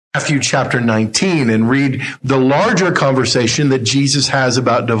Matthew chapter 19 and read the larger conversation that Jesus has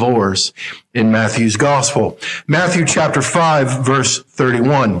about divorce in Matthew's gospel. Matthew chapter 5, verse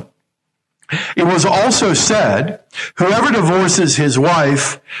 31. It was also said, whoever divorces his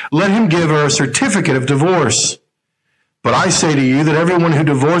wife, let him give her a certificate of divorce. But I say to you that everyone who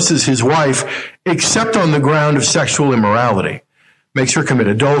divorces his wife, except on the ground of sexual immorality, makes her commit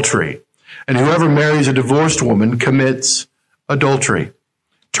adultery. And whoever marries a divorced woman commits adultery.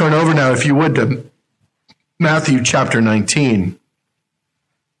 Turn over now, if you would, to Matthew chapter 19.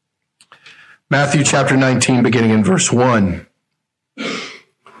 Matthew chapter 19, beginning in verse 1.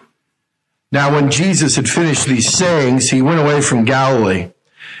 Now, when Jesus had finished these sayings, he went away from Galilee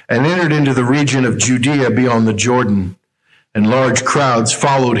and entered into the region of Judea beyond the Jordan. And large crowds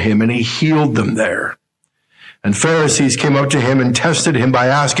followed him, and he healed them there. And Pharisees came up to him and tested him by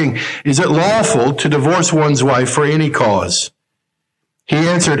asking, is it lawful to divorce one's wife for any cause? He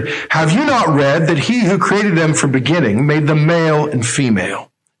answered, have you not read that he who created them from beginning made them male and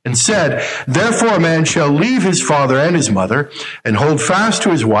female? And said, therefore a man shall leave his father and his mother and hold fast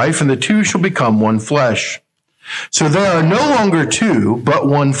to his wife, and the two shall become one flesh. So they are no longer two, but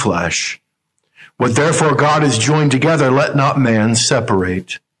one flesh. What therefore God has joined together, let not man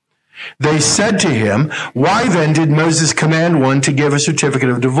separate. They said to him, why then did Moses command one to give a certificate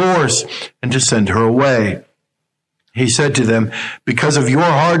of divorce and to send her away? He said to them, because of your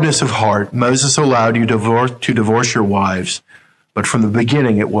hardness of heart, Moses allowed you to divorce your wives, but from the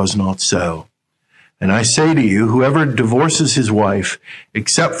beginning it was not so. And I say to you, whoever divorces his wife,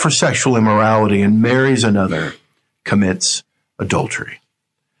 except for sexual immorality, and marries another, commits adultery.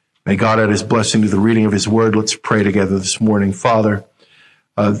 May God add his blessing to the reading of his word. Let's pray together this morning. Father,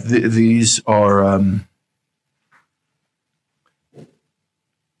 these are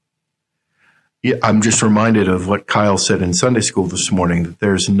I'm just reminded of what Kyle said in Sunday school this morning, that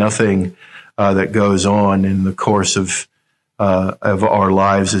there's nothing that goes on in the course of our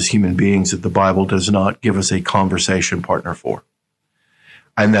lives as human beings that the Bible does not give us a conversation partner for.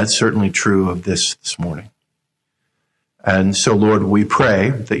 And that's certainly true of this morning. And so, Lord, we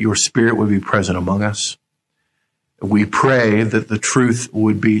pray that your Spirit would be present among us. We pray that the truth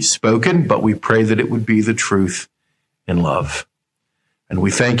would be spoken, but we pray that it would be the truth in love. And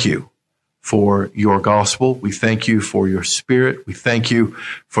we thank you for your gospel. We thank you for your Spirit. We thank you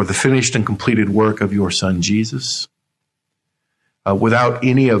for the finished and completed work of your Son, Jesus. Without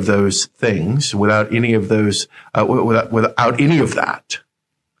any of those things, without any of that,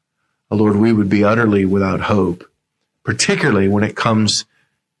 Lord, we would be utterly without hope, particularly when it comes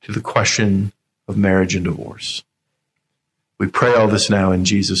to the question of marriage and divorce. We pray all this now in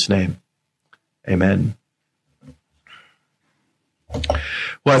Jesus' name. Amen.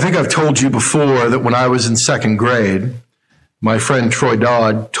 Well, I think I've told you before that when I was in second grade, my friend Troy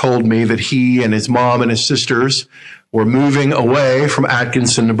Dodd told me that he and his mom and his sisters were moving away from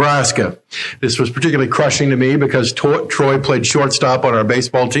Atkinson, Nebraska. This was particularly crushing to me because Troy played shortstop on our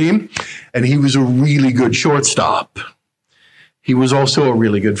baseball team, and he was a really good shortstop. He was also a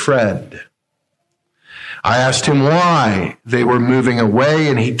really good friend. I asked him why they were moving away,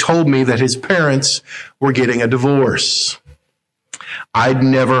 and he told me that his parents were getting a divorce. I'd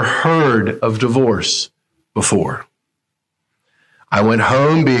never heard of divorce before. I went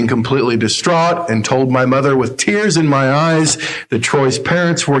home being completely distraught and told my mother with tears in my eyes that Troy's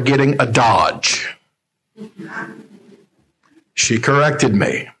parents were getting a Dodge. She corrected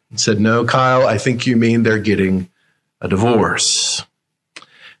me and said, no, Kyle, I think you mean they're getting a divorce.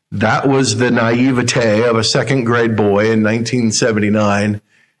 That was the naivete of a second grade boy in 1979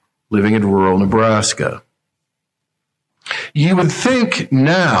 living in rural Nebraska. You would think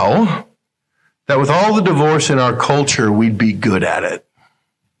now that with all the divorce in our culture, we'd be good at it.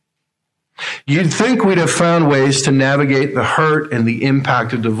 You'd think we'd have found ways to navigate the hurt and the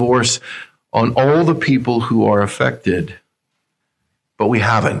impact of divorce on all the people who are affected. But we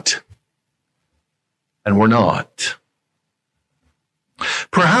haven't. And we're not.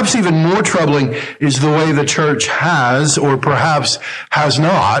 Perhaps even more troubling is the way the church has, or perhaps has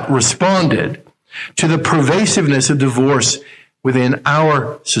not, responded to the pervasiveness of divorce within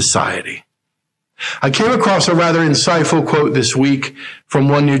our society. I came across a rather insightful quote this week from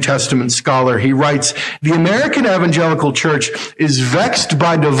one New Testament scholar. He writes, the American evangelical church is vexed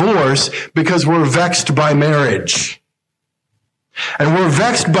by divorce because we're vexed by marriage. And we're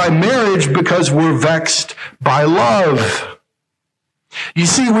vexed by marriage because we're vexed by love. You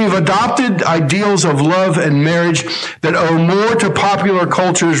see, we've adopted ideals of love and marriage that owe more to popular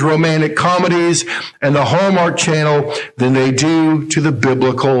culture's romantic comedies and the Hallmark Channel than they do to the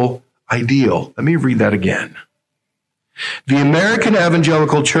biblical ideal. Let me read that again. The American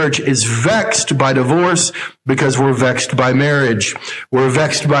evangelical church is vexed by divorce because we're vexed by marriage. We're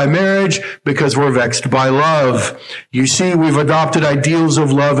vexed by marriage because we're vexed by love. You see, we've adopted ideals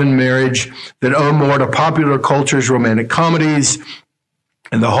of love and marriage that owe more to popular culture's romantic comedies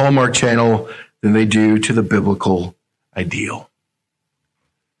and the Hallmark Channel than they do to the biblical ideal.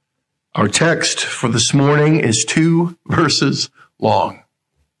 Our text for this morning is 2 verses long.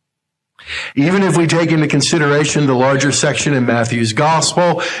 Even if we take into consideration the larger section in Matthew's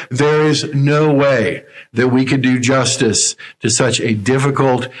gospel, there is no way that we could do justice to such a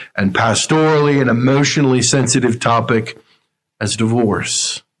difficult and pastorally and emotionally sensitive topic as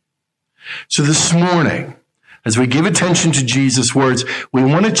divorce. So this morning, as we give attention to Jesus' words, we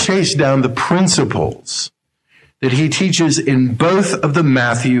want to chase down the principles that he teaches in both of the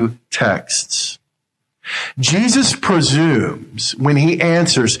Matthew texts. Jesus presumes when he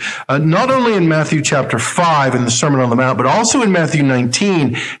answers, not only in Matthew chapter 5 in the Sermon on the Mount, but also in Matthew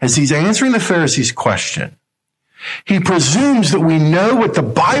 19, as he's answering the Pharisees' question, he presumes that we know what the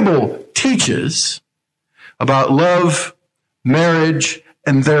Bible teaches about love, marriage,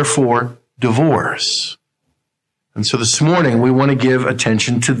 and therefore divorce. And so this morning, we want to give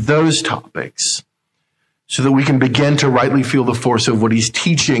attention to those topics so that we can begin to rightly feel the force of what he's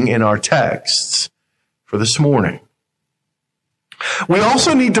teaching in our texts for this morning. We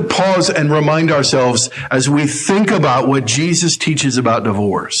also need to pause and remind ourselves as we think about what Jesus teaches about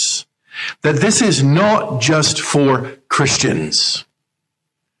divorce, that this is not just for Christians.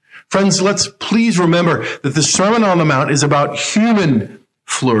 Friends, let's please remember that the Sermon on the Mount is about human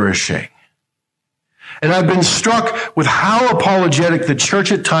flourishing. And I've been struck with how apologetic the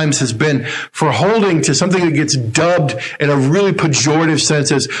church at times has been for holding to something that gets dubbed in a really pejorative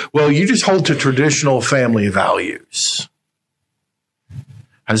sense as, well, you just hold to traditional family values.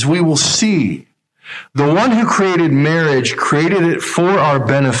 As we will see, the one who created marriage created it for our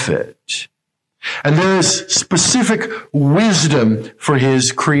benefit. And there is specific wisdom for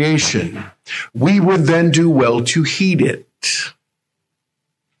his creation. We would then do well to heed it.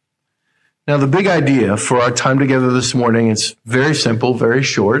 Now, the big idea for our time together this morning is very simple, very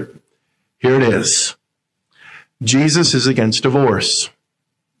short. Here it is. Jesus is against divorce.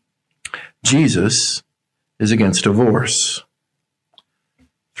 Jesus is against divorce.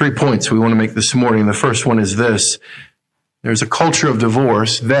 3 points we want to make this morning. The first one is this. There's a culture of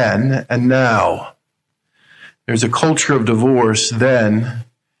divorce then and now. There's a culture of divorce then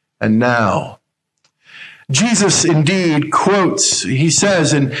and now. Jesus indeed quotes, he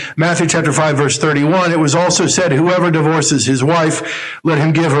says in Matthew chapter 5, verse 31, it was also said, whoever divorces his wife, let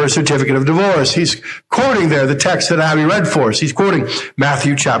him give her a certificate of divorce. He's quoting there the text that Abby read for us. He's quoting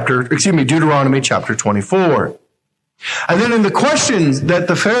Deuteronomy chapter 24. And then in the questions that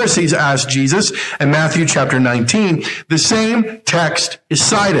the Pharisees asked Jesus in Matthew chapter 19, the same text is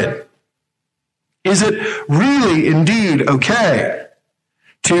cited. Is it really indeed okay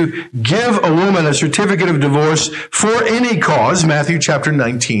to give a woman a certificate of divorce for any cause? Matthew chapter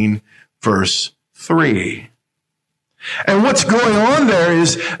 19, verse 3. And what's going on there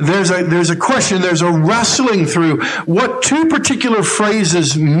is there's a question, there's a wrestling through what 2 particular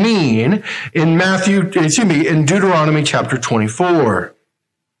phrases mean in Deuteronomy chapter 24.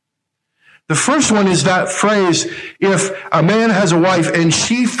 The first one is that phrase, if a man has a wife and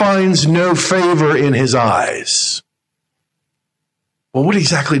she finds no favor in his eyes. Well, what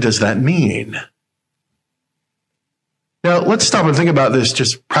exactly does that mean? Now, let's stop and think about this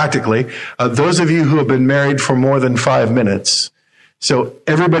just practically. Those of you who have been married for more than 5 minutes, so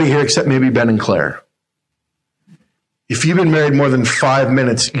everybody here except maybe Ben and Claire. If you've been married more than 5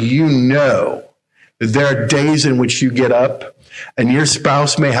 minutes, you know that there are days in which you get up and your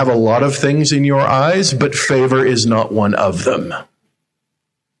spouse may have a lot of things in your eyes, but favor is not one of them.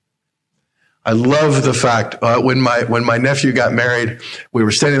 I love the fact when my nephew got married, we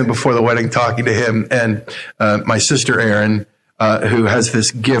were standing before the wedding talking to him, and my sister Erin, who has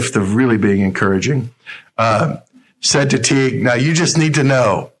this gift of really being encouraging, said to Teague, now you just need to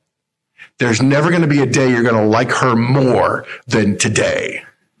know there's never going to be a day you're going to like her more than today.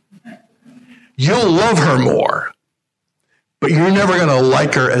 You'll love her more, but you're never going to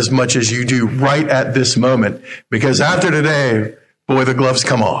like her as much as you do right at this moment, because after today, boy, the gloves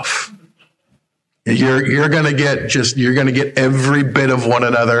come off. You're going to get every bit of one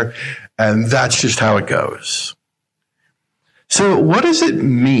another, and that's just how it goes. So what does it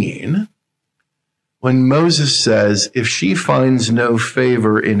mean when Moses says, if she finds no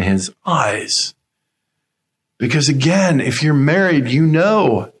favor in his eyes? Because again, if you're married, you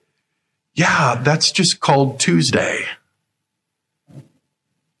know, yeah, that's just called Tuesday.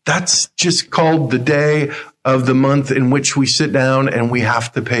 That's just called the day of the month in which we sit down and we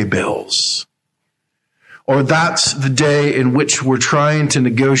have to pay bills. Or that's the day in which we're trying to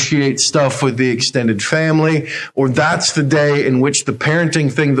negotiate stuff with the extended family. Or that's the day in which the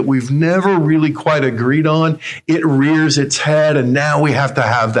parenting thing that we've never really quite agreed on, it rears its head, and now we have to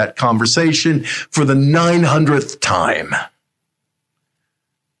have that conversation for the 900th time.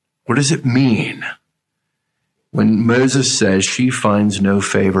 What does it mean when Moses says she finds no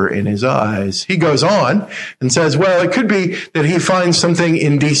favor in his eyes? He goes on and says, well, it could be that he finds something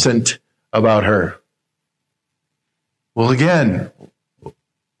indecent about her. Well, again,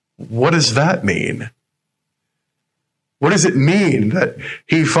 what does that mean? What does it mean that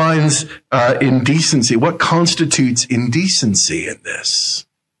he finds indecency? What constitutes indecency in this?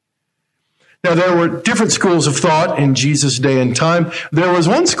 Now, there were different schools of thought in Jesus' day and time. There was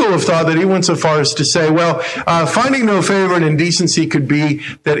one school of thought that he went so far as to say, well, finding no favor in indecency could be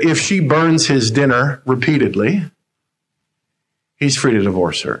that if she burns his dinner repeatedly, he's free to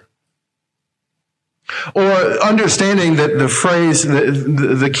divorce her. Or understanding that the phrase,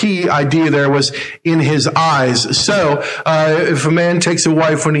 the key idea there was in his eyes. So if a man takes a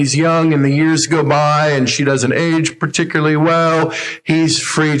wife when he's young and the years go by and she doesn't age particularly well, he's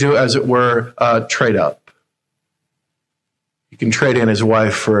free to, as it were, trade up. He can trade in his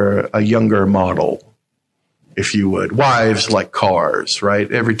wife for a younger model, if you would. Wives like cars, right?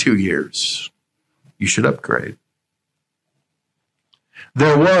 Every 2 years, you should upgrade.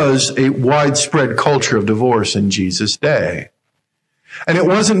 There was a widespread culture of divorce in Jesus' day. And it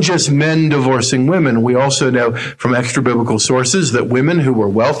wasn't just men divorcing women. We also know from extra biblical sources that women who were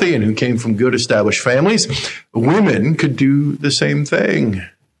wealthy and who came from good established families, women could do the same thing.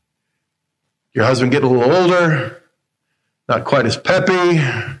 Your husband getting a little older, not quite as peppy,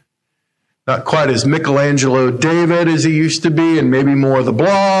 not quite as Michelangelo David as he used to be, and maybe more the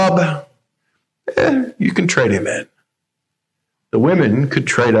Blob. You can trade him in. The women could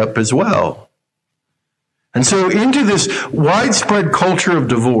trade up as well. And so into this widespread culture of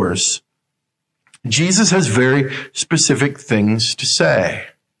divorce, Jesus has very specific things to say.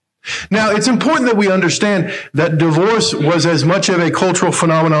 Now, it's important that we understand that divorce was as much of a cultural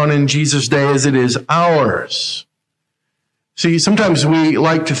phenomenon in Jesus' day as it is ours. See, sometimes we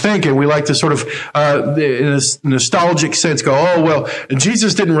like to think, and we like to sort of, in a nostalgic sense, go, oh, well,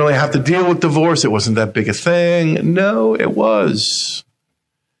 Jesus didn't really have to deal with divorce. It wasn't that big a thing. No, it was.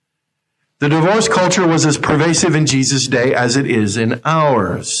 The divorce culture was as pervasive in Jesus' day as it is in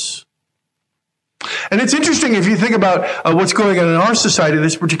ours. And it's interesting if you think about what's going on in our society at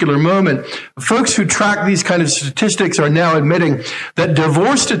this particular moment. Folks who track these kind of statistics are now admitting that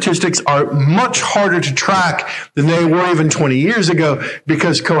divorce statistics are much harder to track than they were even 20 years ago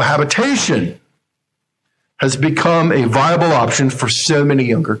because cohabitation has become a viable option for so many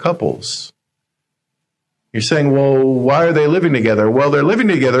younger couples. You're saying, well, why are they living together? Well, they're living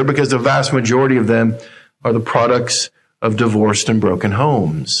together because the vast majority of them are the products of divorced and broken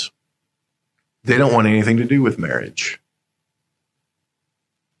homes. They don't want anything to do with marriage.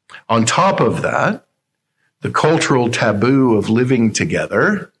 On top of that, the cultural taboo of living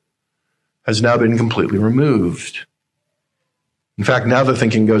together has now been completely removed. In fact, now the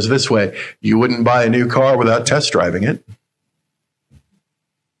thinking goes this way. You wouldn't buy a new car without test driving it.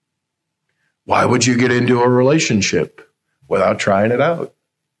 Why would you get into a relationship without trying it out?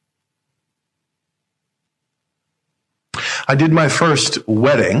 I did my first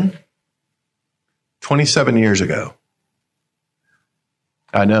wedding 27 years ago.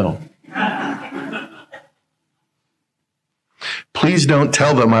 I know. Please don't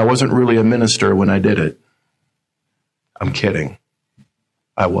tell them I wasn't really a minister when I did it. I'm kidding.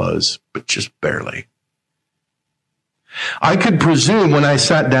 I was, but just barely. I could presume when I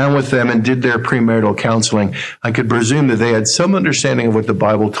sat down with them and did their premarital counseling, I could presume that they had some understanding of what the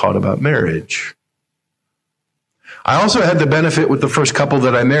Bible taught about marriage. I also had the benefit with the first couple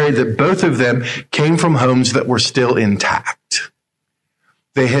that I married that both of them came from homes that were still intact.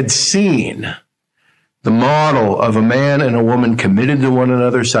 They had seen the model of a man and a woman committed to one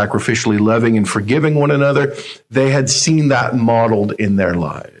another, sacrificially loving and forgiving one another. They had seen that modeled in their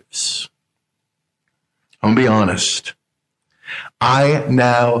lives. I'm going to be honest. I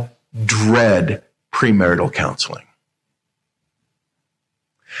now dread premarital counseling.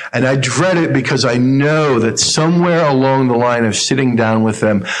 And I dread it because I know that somewhere along the line of sitting down with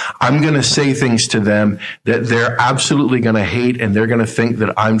them, I'm going to say things to them that they're absolutely going to hate, and they're going to think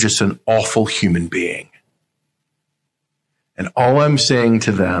that I'm just an awful human being. And all I'm saying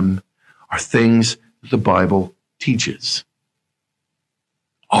to them are things that the Bible teaches.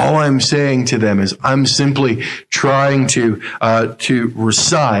 All I'm saying to them is I'm simply trying to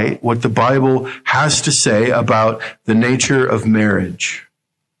recite what the Bible has to say about the nature of marriage.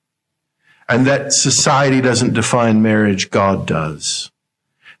 And that society doesn't define marriage, God does.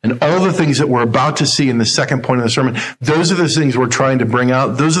 And all the things that we're about to see in the second point of the sermon, those are the things we're trying to bring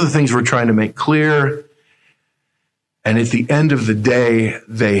out. Those are the things we're trying to make clear. And at the end of the day,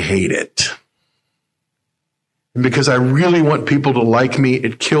 they hate it. And because I really want people to like me,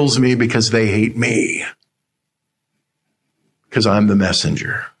 it kills me because they hate me. Because I'm the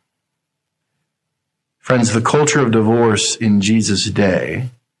messenger. Friends, the culture of divorce in Jesus' day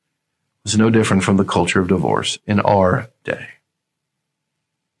was no different from the culture of divorce in our day.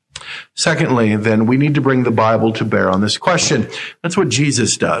 Secondly, then, we need to bring the Bible to bear on this question. That's what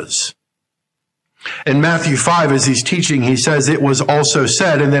Jesus does. In Matthew 5, as he's teaching, he says, it was also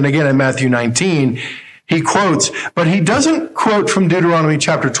said, and then again in Matthew 19, he quotes, but he doesn't quote from Deuteronomy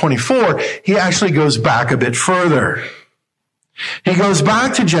chapter 24. He actually goes back a bit further. He goes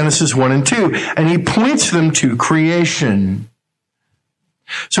back to Genesis 1 and 2, and he points them to creation.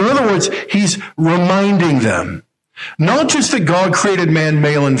 So in other words, he's reminding them, not just that God created man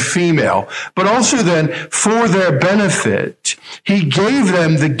male and female, but also then for their benefit, he gave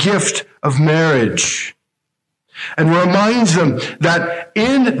them the gift of marriage and reminds them that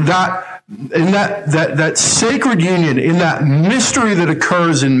in that sacred union, in that mystery that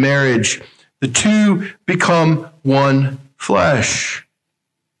occurs in marriage, the two become one flesh.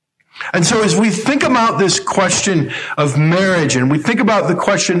 And so as we think about this question of marriage, and we think about the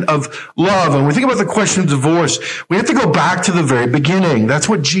question of love, and we think about the question of divorce, we have to go back to the very beginning. That's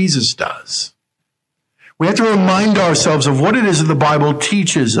what Jesus does. We have to remind ourselves of what it is that the Bible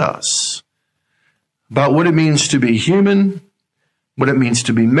teaches us about what it means to be human, what it means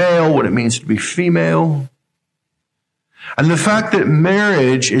to be male, what it means to be female. And the fact that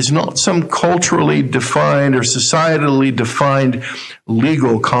marriage is not some culturally defined or societally defined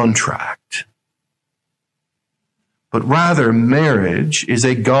legal contract, but rather marriage is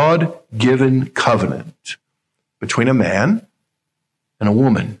a God-given covenant between a man and a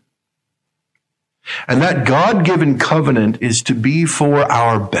woman. And that God-given covenant is to be for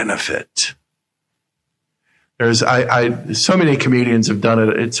our benefit. So many comedians have done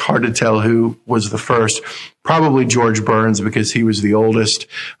it. It's hard to tell who was the first. Probably George Burns, because he was the oldest.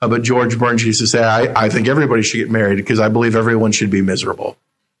 But George Burns used to say, I think everybody should get married because I believe everyone should be miserable.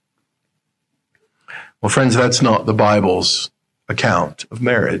 Well, friends, that's not the Bible's account of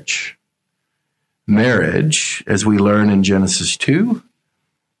marriage. Marriage, as we learn in Genesis 2,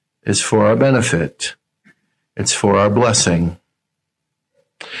 is for our benefit. It's for our blessing.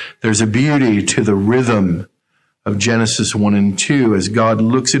 There's a beauty to the rhythm of Genesis 1 and 2. As God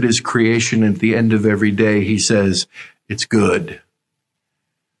looks at his creation at the end of every day, he says, it's good.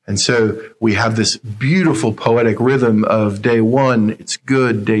 And so we have this beautiful poetic rhythm of day 1, it's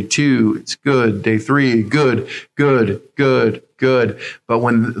good. Day 2, it's good. Day 3, good, good, good, good. But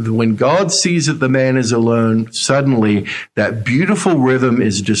when God sees that the man is alone, suddenly that beautiful rhythm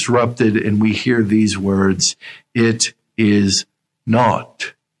is disrupted and we hear these words, it is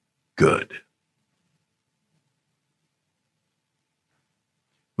not good.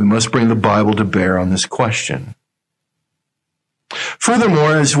 We must bring the Bible to bear on this question.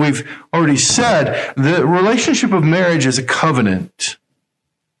 Furthermore, as we've already said, the relationship of marriage is a covenant.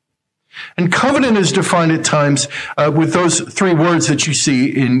 And covenant is defined at times with those three words that you see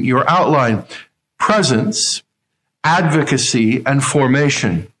in your outline: presence, advocacy, and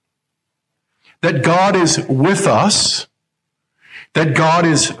formation. That God is with us, that God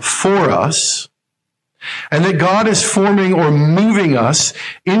is for us, and that God is forming or moving us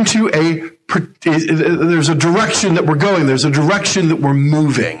into there's a direction that we're going. There's a direction that we're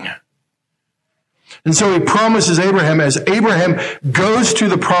moving. And so he promises Abraham, as Abraham goes to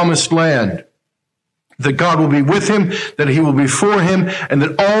the promised land, that God will be with him, that he will be for him, and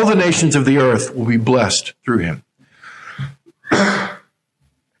that all the nations of the earth will be blessed through him.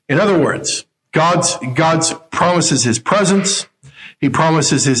 In other words, God's promises his presence, he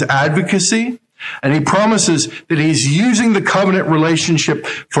promises his advocacy, and he promises that he's using the covenant relationship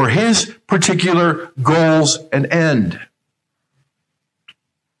for his particular goals and end.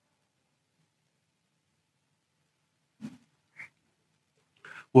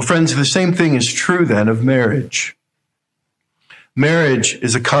 Well, friends, the same thing is true then of marriage. Marriage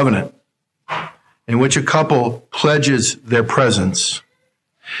is a covenant in which a couple pledges their presence.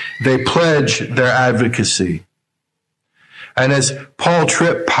 They pledge their advocacy. And as Paul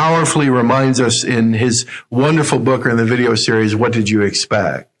Tripp powerfully reminds us in his wonderful book or in the video series, What Did You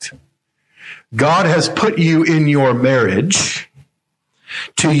Expect? God has put you in your marriage,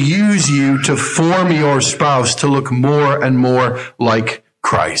 to use you to form your spouse to look more and more like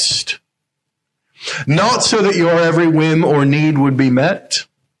Christ. Not so that your every whim or need would be met.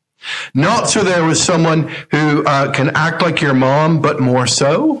 Not so there was someone who can act like your mom, but more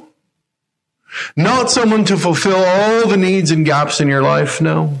so. Not someone to fulfill all the needs and gaps in your life,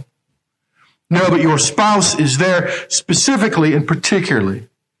 no. No, but your spouse is there specifically and particularly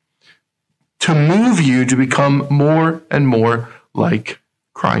to move you to become more and more like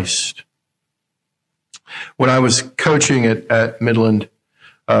Christ. When I was coaching at Midland,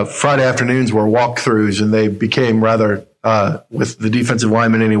 Friday afternoons were walkthroughs, and they became rather, with the defensive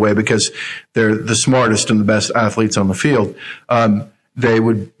linemen anyway, because they're the smartest and the best athletes on the field.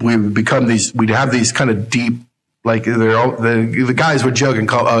 We'd have these kind of deep, like the guys would joke and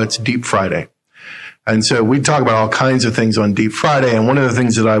call, it's Deep Friday. And so we'd talk about all kinds of things on Deep Friday. And one of the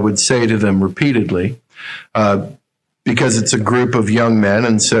things that I would say to them repeatedly, because it's a group of young men,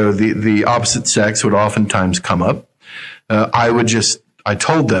 and so the opposite sex would oftentimes come up, I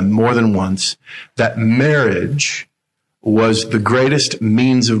told them more than once that marriage was the greatest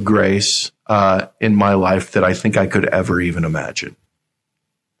means of grace in my life that I think I could ever even imagine.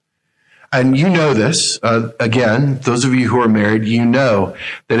 And you know this, again, those of you who are married, you know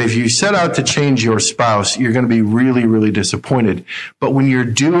that if you set out to change your spouse, you're going to be really, really disappointed. But when you're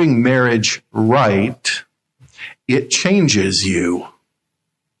doing marriage right, it changes you.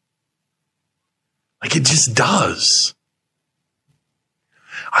 Like it just does.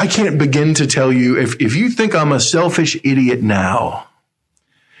 I can't begin to tell you, if you think I'm a selfish idiot now,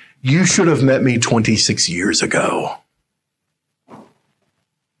 you should have met me 26 years ago.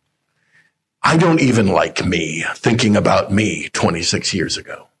 I don't even like me thinking about me 26 years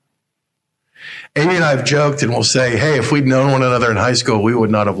ago. Amy and I have joked and we'll say, hey, if we'd known one another in high school, we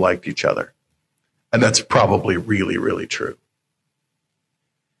would not have liked each other. And that's probably really, really true.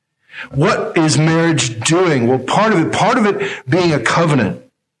 What is marriage doing? Well, part of it being a covenant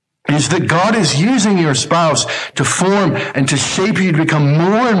is that God is using your spouse to form and to shape you to become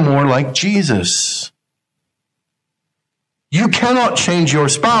more and more like Jesus. You cannot change your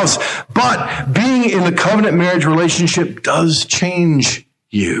spouse, but being in the covenant marriage relationship does change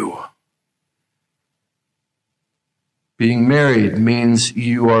you. Being married means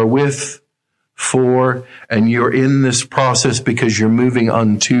you are with, for, and you're in this process because you're moving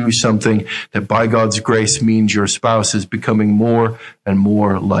unto something that by God's grace means your spouse is becoming more and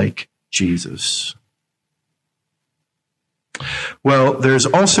more like Jesus. Well, there's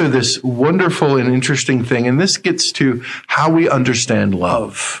also this wonderful and interesting thing, and this gets to how we understand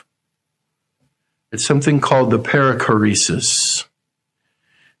love. It's something called the perichoresis.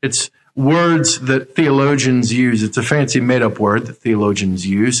 It's words that theologians use. It's a fancy made-up word that theologians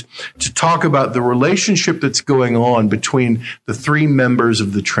use to talk about the relationship that's going on between the three members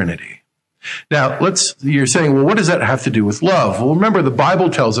of the Trinity. Now, you're saying, well, what does that have to do with love? Well, remember, the Bible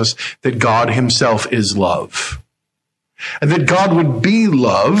tells us that God himself is love. And that God would be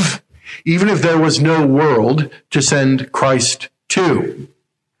love, even if there was no world to send Christ to.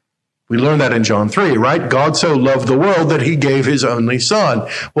 We learn that in John 3, right? God so loved the world that he gave his only son.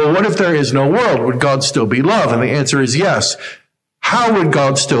 Well, what if there is no world? Would God still be love? And the answer is yes. How would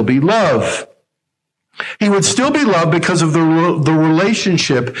God still be love? He would still be love because of the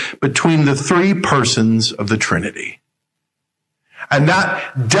relationship between the three persons of the Trinity. And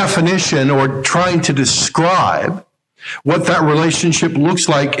that definition, or trying to describe what that relationship looks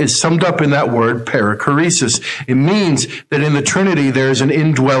like, is summed up in that word perichoresis. It means that in the Trinity, there's an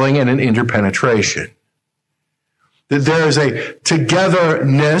indwelling and an interpenetration. That there is a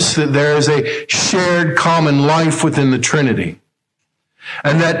togetherness, that there is a shared common life within the Trinity.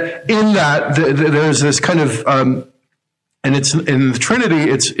 And that in that, there's this kind of, and it's in the Trinity,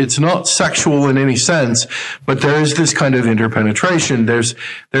 it's not sexual in any sense, but there is this kind of interpenetration. There's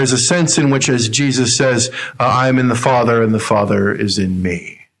a sense in which, as Jesus says, I am in the Father and the Father is in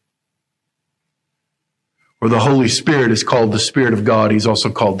me. Or the Holy Spirit is called the Spirit of God. He's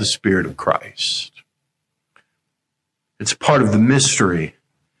also called the Spirit of Christ. It's part of the mystery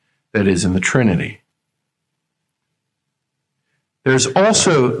that is in the Trinity. There's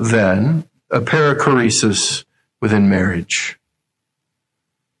also then a perichoresis within marriage.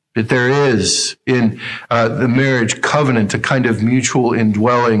 That there is in the marriage covenant a kind of mutual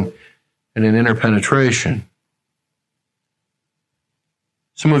indwelling and an interpenetration.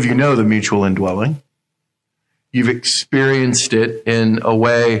 Some of you know the mutual indwelling. You've experienced it in a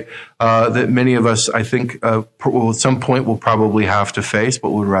way that many of us, I think, at some point will probably have to face, but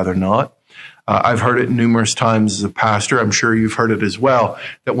would rather not. I've heard it numerous times as a pastor. I'm sure you've heard it as well,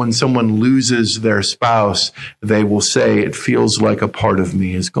 that when someone loses their spouse, they will say, it feels like a part of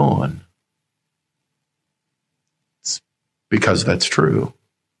me is gone. It's because that's true.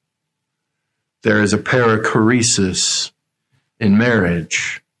 There is a perichoresis in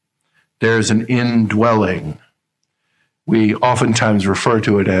marriage. There is an indwelling. We oftentimes refer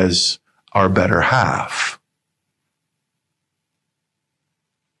to it as our better half.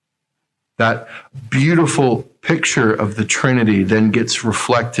 That beautiful picture of the Trinity then gets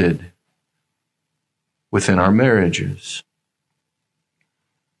reflected within our marriages.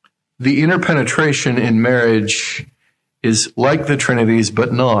 The interpenetration in marriage is like the Trinity's,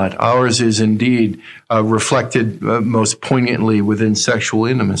 but not. Ours is indeed reflected most poignantly within sexual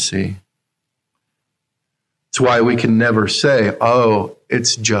intimacy. It's why we can never say, oh,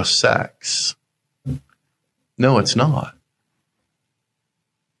 it's just sex. No, it's not.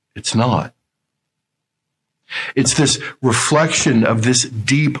 It's not. It's this reflection of this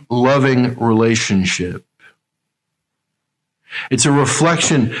deep, loving relationship. It's a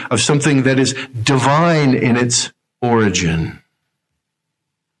reflection of something that is divine in its origin.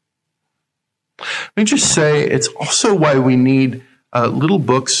 Let me just say, it's also why we need little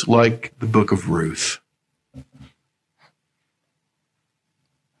books like the Book of Ruth.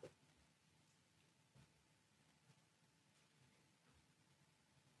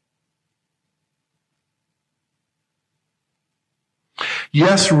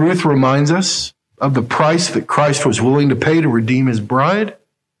 Yes, Ruth reminds us of the price that Christ was willing to pay to redeem his bride.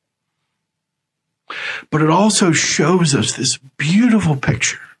 But it also shows us this beautiful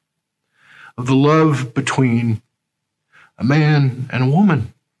picture of the love between a man and a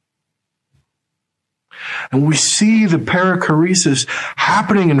woman. And we see the perichoresis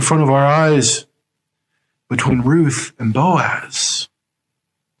happening in front of our eyes between Ruth and Boaz.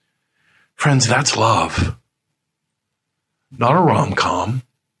 Friends, that's love. Not a rom-com,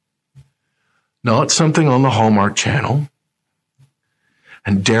 not something on the Hallmark Channel,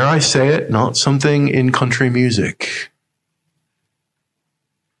 and dare I say it, not something in country music.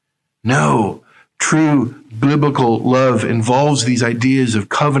 No, true biblical love involves these ideas of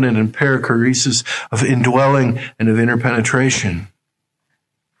covenant and perichoresis, of indwelling and of interpenetration.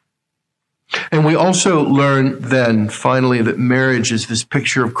 And we also learn then, finally, that marriage is this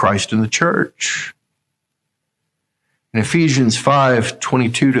picture of Christ and the church. In Ephesians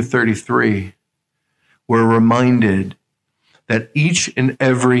 5:22-33, we're reminded that each and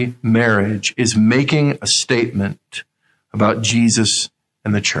every marriage is making a statement about Jesus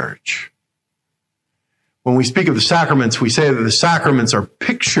and the church. When we speak of the sacraments, we say that the sacraments are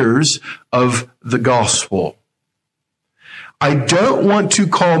pictures of the gospel. I don't want to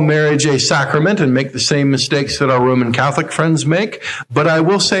call marriage a sacrament and make the same mistakes that our Roman Catholic friends make, but I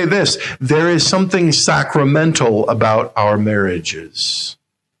will say this, there is something sacramental about our marriages.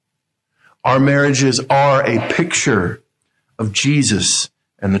 Our marriages are a picture of Jesus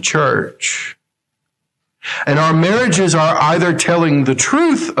and the church. And our marriages are either telling the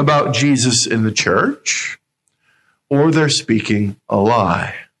truth about Jesus and the church, or they're speaking a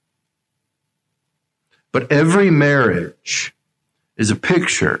lie. But every marriage is a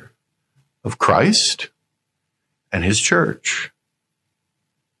picture of Christ and his church.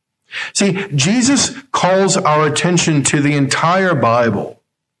 See, Jesus calls our attention to the entire Bible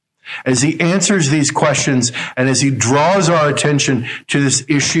as he answers these questions and as he draws our attention to this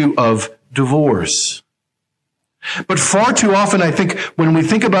issue of divorce. But far too often, I think, when we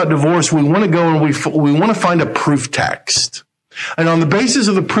think about divorce, we want to go and we want to find a proof text. And on the basis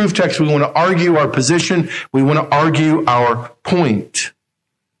of the proof text, we want to argue our position. We want to argue our point.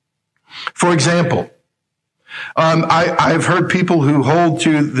 For example, I've heard people who hold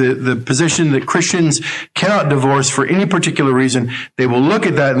to the position that Christians cannot divorce for any particular reason. They will look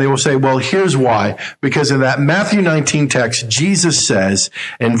at that and they will say, well, here's why. Because in that Matthew 19 text, Jesus says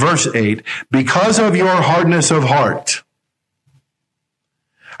in verse 8, because of your hardness of heart.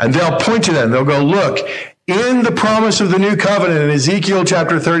 And they'll point to that and they'll go, look, in the promise of the new covenant in Ezekiel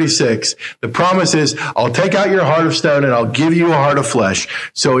chapter 36, the promise is, I'll take out your heart of stone and I'll give you a heart of flesh.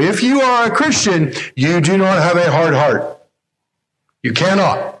 So if you are a Christian, you do not have a hard heart. You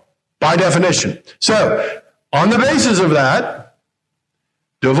cannot, by definition. So, on the basis of that,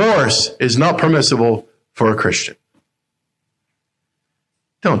 divorce is not permissible for a Christian.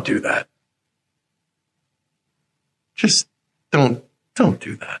 Don't do that. Just don't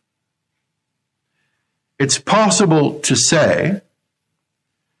do that. It's possible to say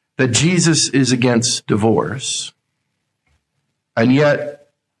that Jesus is against divorce, and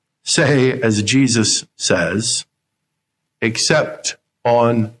yet say, as Jesus says, except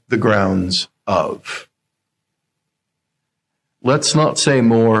on the grounds of. Let's not say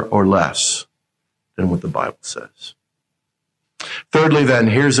more or less than what the Bible says. Thirdly, then,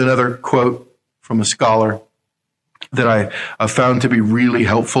 here's another quote from a scholar that I found to be really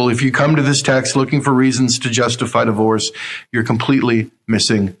helpful. If you come to this text looking for reasons to justify divorce, you're completely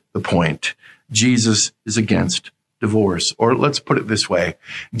missing the point. Jesus is against divorce. Or let's put it this way.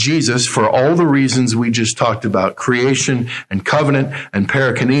 Jesus, for all the reasons we just talked about, creation and covenant and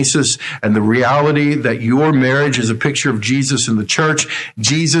perikinesis and the reality that your marriage is a picture of Jesus in the church,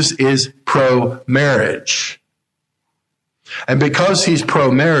 Jesus is pro-marriage. And because he's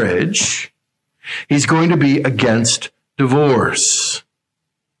pro-marriage, he's going to be against divorce.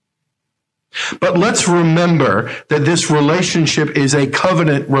 But let's remember that this relationship is a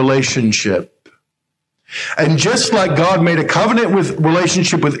covenant relationship. And just like God made a covenant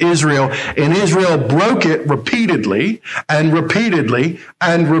relationship with Israel, and Israel broke it repeatedly and repeatedly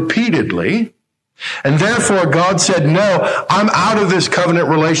and repeatedly, and therefore God said, no, I'm out of this covenant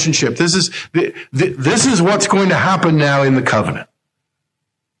relationship. This is what's going to happen now in the covenant.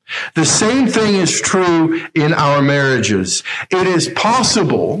 The same thing is true in our marriages. It is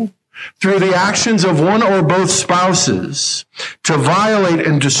possible through the actions of one or both spouses to violate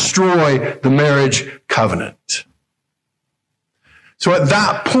and destroy the marriage covenant. So at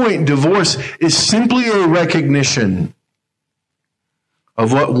that point, divorce is simply a recognition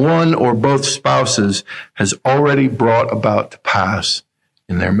of what one or both spouses has already brought about to pass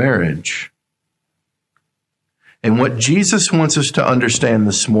in their marriage. And what Jesus wants us to understand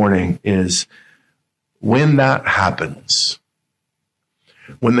this morning is when that happens,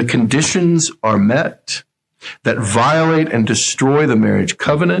 when the conditions are met that violate and destroy the marriage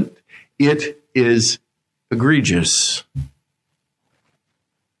covenant, it is egregious.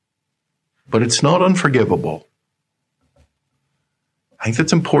 But it's not unforgivable. I think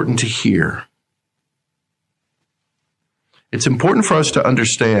that's important to hear. It's important for us to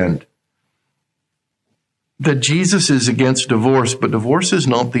understand that Jesus is against divorce, but divorce is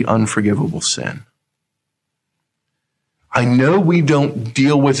not the unforgivable sin. I know we don't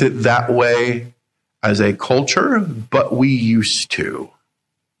deal with it that way as a culture, but we used to.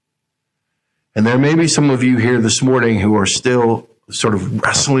 And there may be some of you here this morning who are still sort of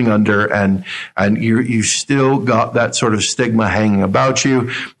wrestling under and you still got that sort of stigma hanging about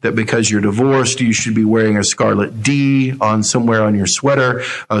you that because you're divorced, you should be wearing a scarlet D on somewhere on your sweater,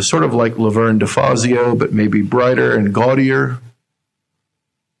 sort of like Laverne DeFazio, but maybe brighter and gaudier.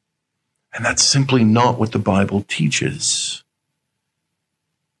 And that's simply not what the Bible teaches.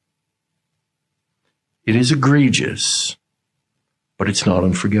 It is egregious, but it's not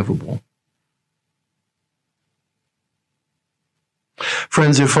unforgivable.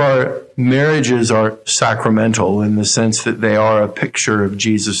 Friends, if our marriages are sacramental in the sense that they are a picture of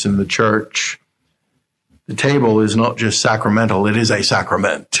Jesus in the church, the table is not just sacramental, it is a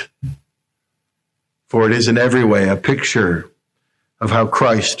sacrament. For it is in every way a picture of how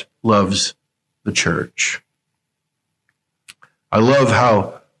Christ loves the church. I love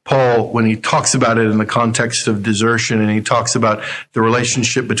how Paul, when he talks about it in the context of desertion and he talks about the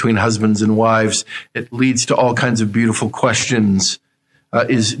relationship between husbands and wives, it leads to all kinds of beautiful questions.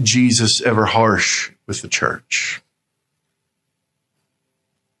 Is Jesus ever harsh with the church?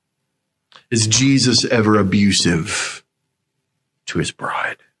 Is Jesus ever abusive to his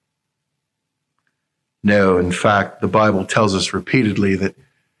bride? No, in fact, the Bible tells us repeatedly that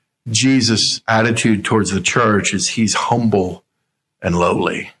Jesus' attitude towards the church is he's humble and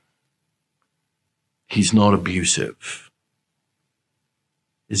lowly. He's not abusive.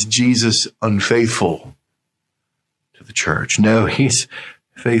 Is Jesus unfaithful to the church? No, he's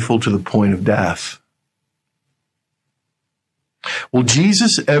faithful to the point of death. Will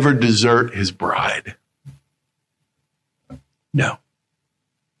Jesus ever desert his bride? No.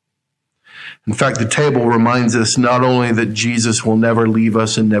 In fact, the table reminds us not only that Jesus will never leave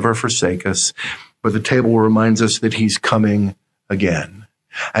us and never forsake us, but the table reminds us that he's coming again.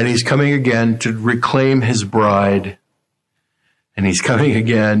 And he's coming again to reclaim his bride. And he's coming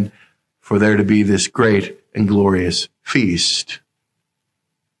again for there to be this great and glorious feast,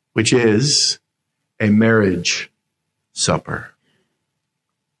 which is a marriage supper.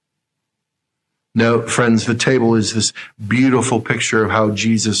 No, friends, the table is this beautiful picture of how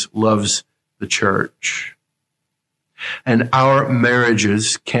Jesus loves the church. And our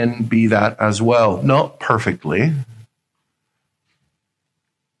marriages can be that as well. Not perfectly,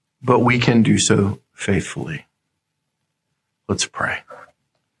 but we can do so faithfully. Let's pray.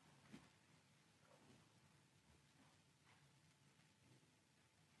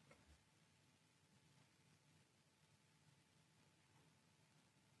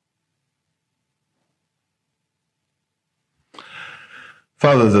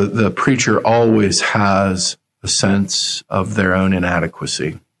 Father, the preacher always has a sense of their own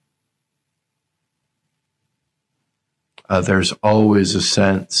inadequacy. There's always a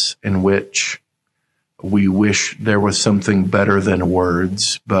sense in which we wish there was something better than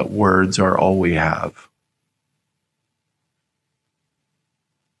words, but words are all we have.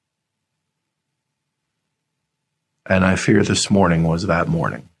 And I fear this morning was that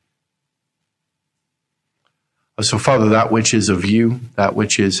morning. So, Father, that which is of you, that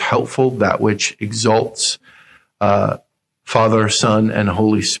which is helpful, that which exalts Father, Son, and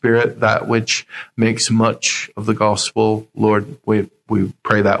Holy Spirit, that which makes much of the gospel, Lord, we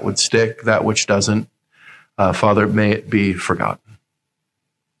pray that would stick. That which doesn't, Father, may it be forgotten.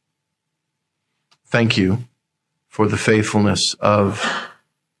 Thank you for the faithfulness of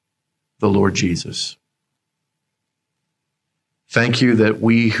the Lord Jesus. Thank you that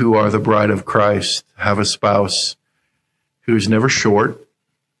we who are the bride of Christ have a spouse who is never short,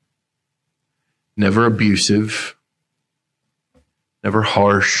 never abusive, never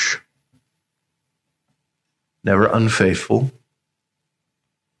harsh, never unfaithful,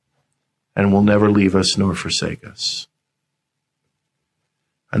 and will never leave us nor forsake us.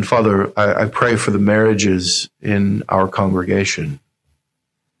 And Father, I pray for the marriages in our congregation.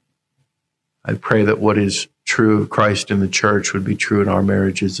 I pray that what is true of Christ in the church would be true in our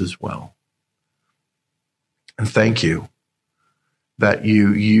marriages as well. And thank you that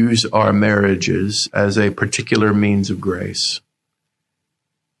you use our marriages as a particular means of grace,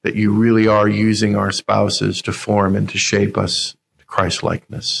 that you really are using our spouses to form and to shape us to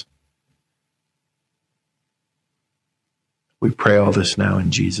Christ-likeness. We pray all this now in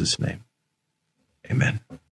Jesus' name. Amen.